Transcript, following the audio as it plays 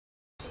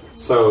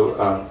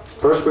So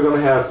first we're going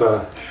to have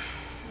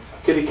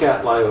Kitty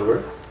Cat lie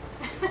over,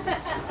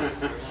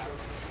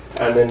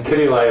 and then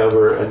Kitty lie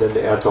over, and then the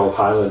Atholl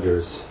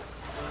HighlanderS.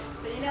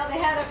 So you know they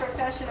had a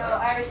professional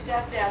Irish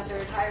step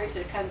dancer hired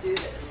to come do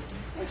this,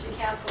 and she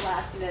canceled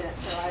last minute.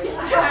 So I.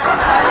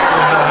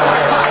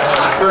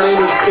 Her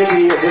name is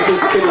Kitty. This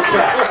is Kitty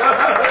Cat.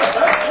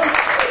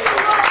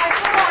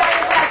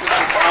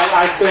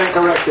 I stand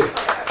corrected.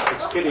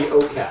 It's Kitty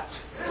O'Cat.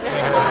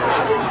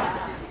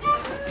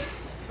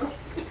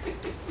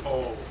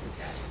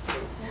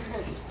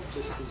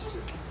 Just these two.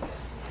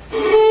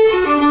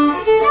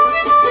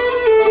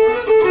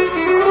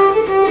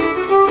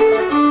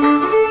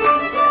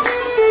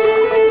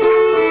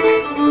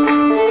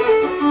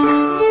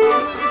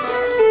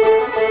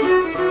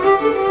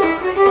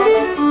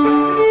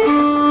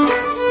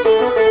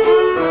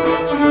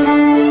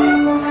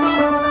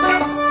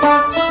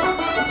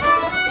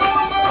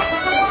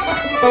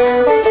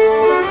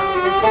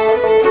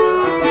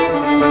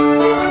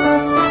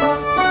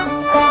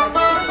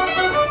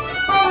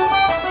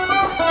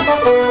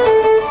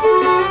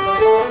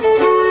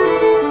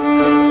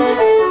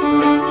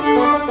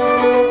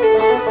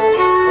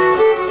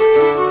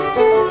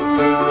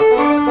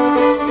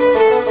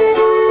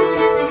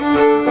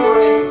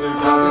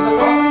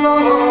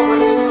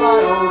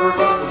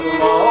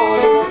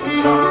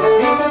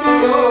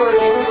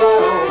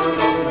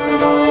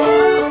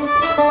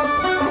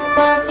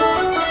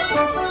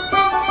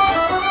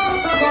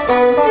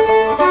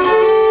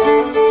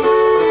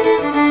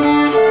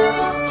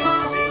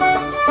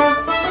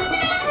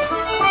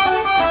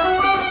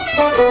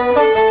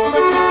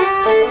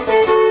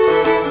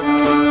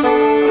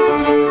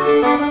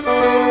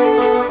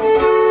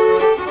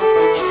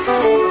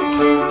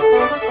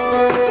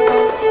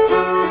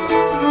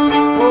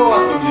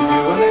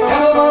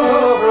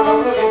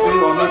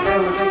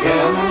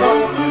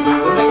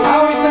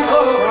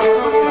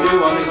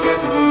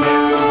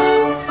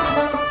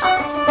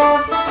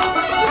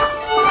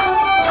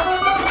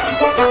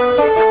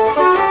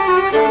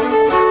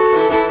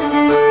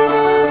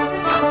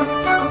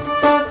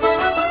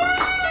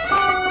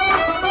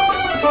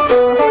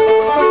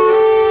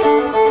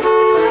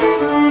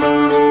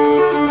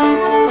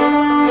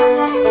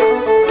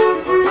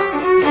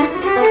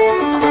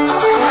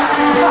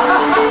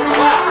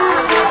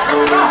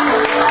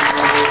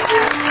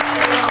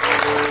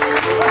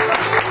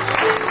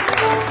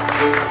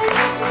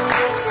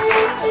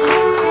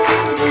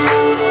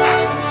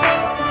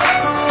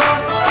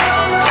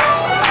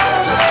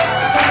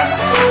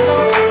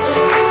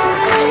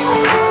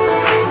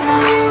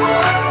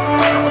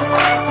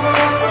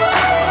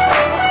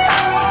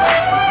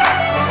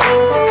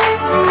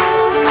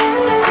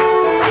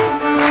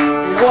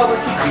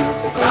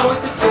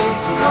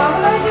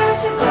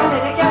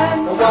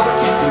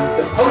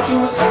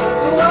 Was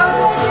so